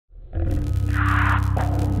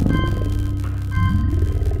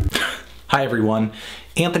Hi everyone,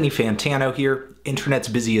 Anthony Fantano here, internet's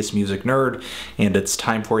busiest music nerd, and it's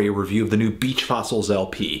time for a review of the new Beach Fossils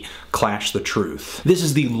LP, Clash the Truth. This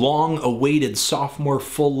is the long-awaited sophomore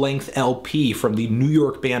full-length LP from the New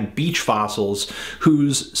York band Beach Fossils,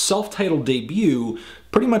 whose self-titled debut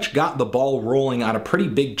pretty much got the ball rolling on a pretty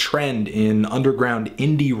big trend in underground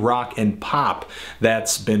indie rock and pop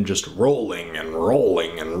that's been just rolling and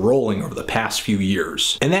rolling and rolling over the past few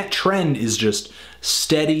years. And that trend is just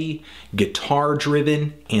steady,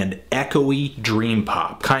 guitar-driven, and echoey dream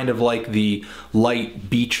pop. Kind of like the light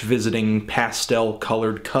beach-visiting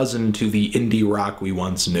pastel-colored cousin to the indie rock we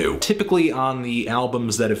once knew. Typically on the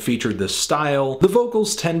albums that have featured this style, the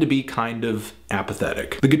vocals tend to be kind of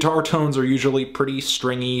apathetic. The guitar tones are usually pretty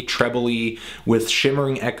stringy, trebly, with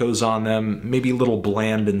shimmering echoes on them, maybe a little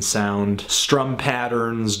bland in sound. Strum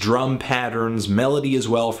patterns, drum patterns, melody as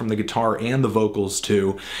well from the guitar and the vocals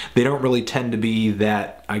too. They don't really tend to be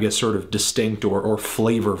that, I guess, sort of distinct or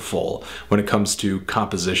flavorful when it comes to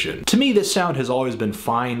composition. To me, this sound has always been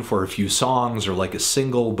fine for a few songs or like a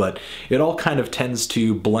single, but it all kind of tends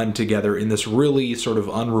to blend together in this really sort of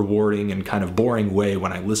unrewarding and kind of boring way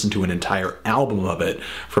when I listen to an entire album of it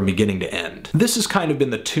from beginning to end. This has kind of been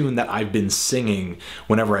the tune that I've been singing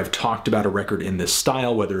whenever I've talked about a record in this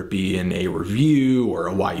style, whether it be in a review or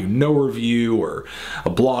a Why You Know review or a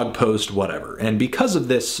blog post, whatever. And because of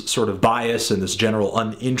this sort of bias and this general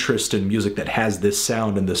uninterest in music that has this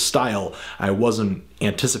sound and this style, I wasn't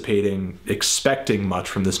expecting much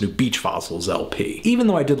from this new Beach Fossils LP. Even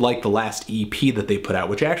though I did like the last EP that they put out,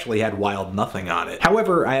 which actually had Wild Nothing on it.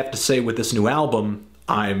 However, I have to say with this new album,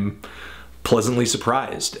 I'm pleasantly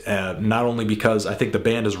surprised. Not only because I think the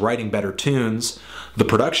band is writing better tunes, the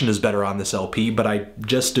production is better on this LP, but I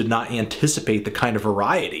just did not anticipate the kind of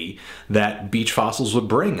variety that Beach Fossils would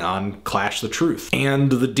bring on Clash the Truth. And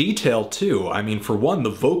the detail too. I mean, for one, the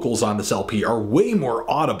vocals on this LP are way more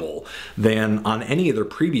audible than on any of their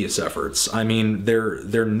previous efforts. I mean,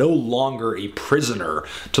 they're no longer a prisoner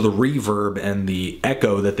to the reverb and the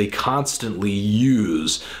echo that they constantly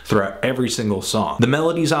use throughout every single song. The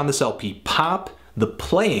melodies on this LP pop. The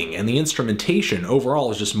playing and the instrumentation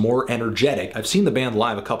overall is just more energetic. I've seen the band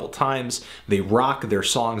live a couple times. They rock their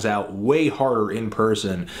songs out way harder in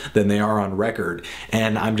person than they are on record.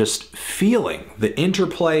 And I'm just feeling the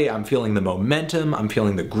interplay, I'm feeling the momentum, I'm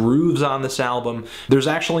feeling the grooves on this album. There's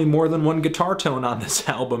actually more than one guitar tone on this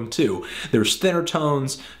album too. There's thinner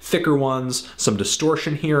tones, thicker ones, some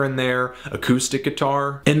distortion here and there, acoustic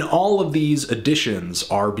guitar. And all of these additions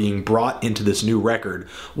are being brought into this new record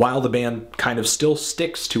while the band kind of still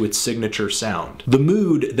sticks to its signature sound. The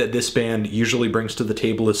mood that this band usually brings to the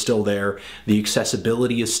table is still there, the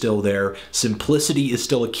accessibility is still there, simplicity is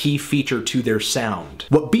still a key feature to their sound.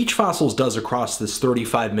 What Beach Fossils does across this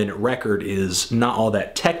 35-minute record is not all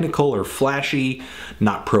that technical or flashy,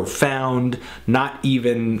 not profound, not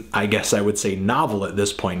even, I guess I would say, novel at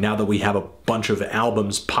this point, now that we have a bunch of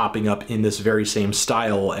albums popping up in this very same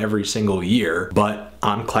style every single year. But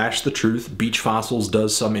on Clash the Truth, Beach Fossils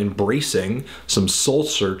does some embracing, some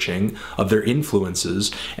soul-searching of their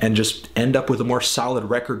influences, and just end up with a more solid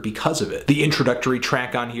record because of it. The introductory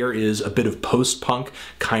track on here is a bit of post-punk,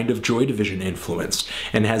 kind of Joy Division influence,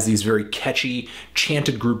 and has these very catchy,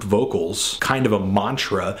 chanted group vocals, kind of a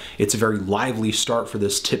mantra. It's a very lively start for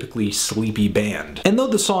this typically sleepy band. And though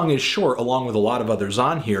the song is short, along with a lot of others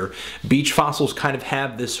on here, Beach Fossils kind of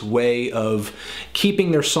have this way of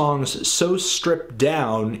keeping their songs so stripped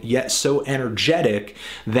down, yet so energetic,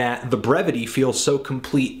 that the brevity feels so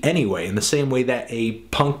complete anyway, in the same way that a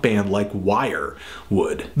punk band like Wire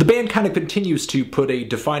would. The band kind of continues to put a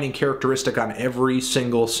defining characteristic on every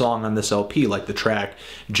single song on this LP, like the track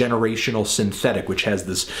Generational Synthetic, which has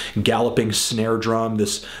this galloping snare drum,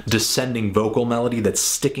 this descending vocal melody that's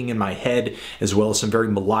sticking in my head, as well as some very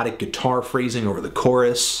melodic guitar phrasing over the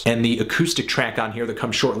chorus. And the acoustic track on here that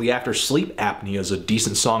comes shortly after, Sleep Apnea, is a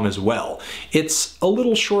decent song as well. It's a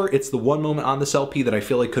little short. It's the one moment on this LP that I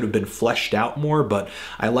feel like could have been fleshed out more, but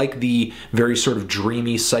I like the very sort of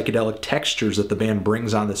dreamy psychedelic textures that the band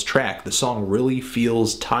brings on this track. The song really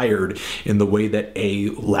feels tired in the way that a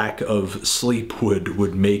lack of sleep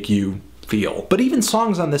would make you feel. But even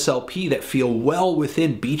songs on this LP that feel well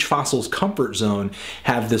within Beach Fossils' comfort zone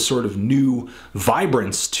have this sort of new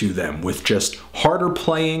vibrance to them, with just harder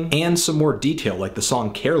playing and some more detail, like the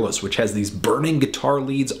song Careless, which has these burning guitar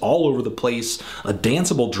leads all over the place, a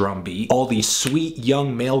danceable drum beat, all these sweet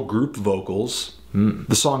young male group vocals,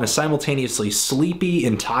 The song is simultaneously sleepy,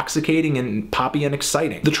 intoxicating, and poppy and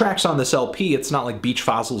exciting. The tracks on this LP, it's not like Beach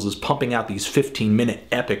Fossils is pumping out these 15-minute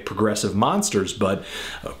epic progressive monsters, but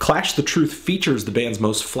Clash the Truth features the band's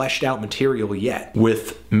most fleshed out material yet,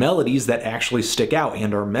 with melodies that actually stick out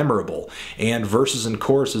and are memorable, and verses and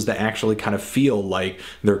choruses that actually kind of feel like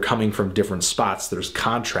they're coming from different spots. There's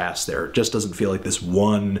contrast there. It just doesn't feel like this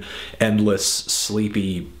one endless,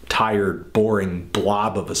 sleepy, tired, boring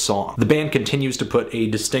blob of a song. The band continues to put a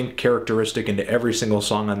distinct characteristic into every single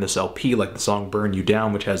song on this LP, like the song Burn You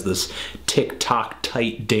Down, which has this tick-tock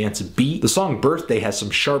tight dance beat. The song Birthday has some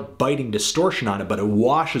sharp biting distortion on it, but it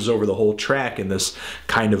washes over the whole track in this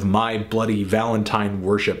kind of My Bloody Valentine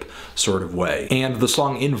worship sort of way. And the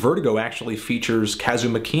song In Vertigo actually features Kazu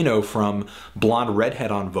Makino from Blonde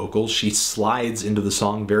Redhead on vocals. She slides into the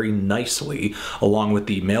song very nicely, along with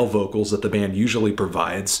the male vocals that the band usually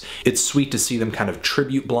provides. It's sweet to see them kind of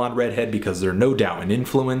tribute Blonde Redhead because they're no doubt an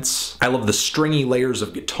influence. I love the stringy layers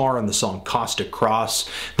of guitar in the song Caustic Cross.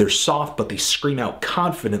 They're soft, but they scream out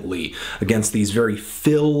confidently against these very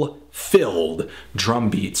filled drum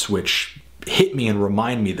beats, which hit me and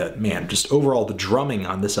remind me that, man, just overall the drumming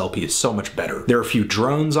on this LP is so much better. There are a few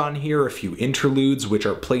drones on here, a few interludes, which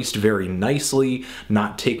are placed very nicely,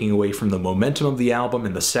 not taking away from the momentum of the album,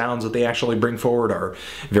 and the sounds that they actually bring forward are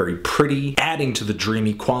very pretty, adding to the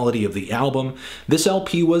dreamy quality of the album. This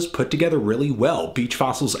LP was put together really well. Beach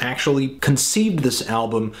Fossils actually conceived this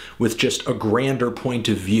album with just a grander point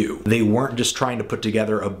of view. They weren't just trying to put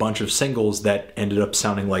together a bunch of singles that ended up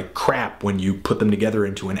sounding like crap when you put them together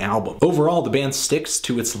into an album. Overall, the band sticks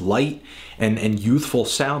to its light and youthful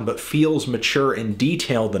sound, but feels mature and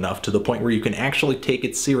detailed enough to the point where you can actually take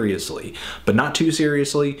it seriously, but not too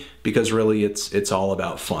seriously, because really it's all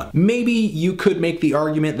about fun. Maybe you could make the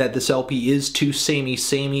argument that this LP is too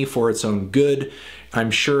samey for its own good. I'm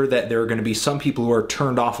sure that there are going to be some people who are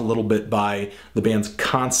turned off a little bit by the band's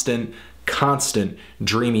constant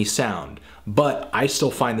dreamy sound. But I still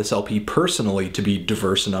find this LP personally to be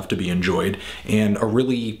diverse enough to be enjoyed, and a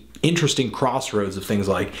really interesting crossroads of things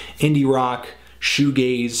like indie rock,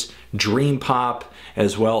 shoegaze, dream pop,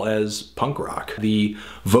 as well as punk rock. The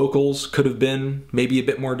vocals could have been maybe a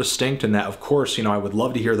bit more distinct, and that, of course, you know, I would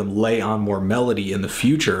love to hear them lay on more melody in the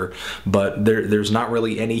future, but there's not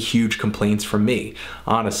really any huge complaints from me.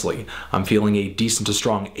 Honestly, I'm feeling a decent to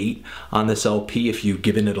strong 8 on this LP. If you've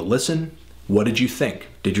given it a listen, what did you think?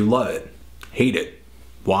 Did you love it? Hate it?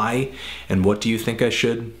 Why? And what do you think I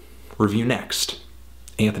should review next?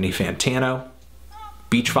 Anthony Fantano,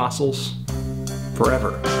 Beach Fossils,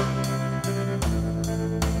 forever.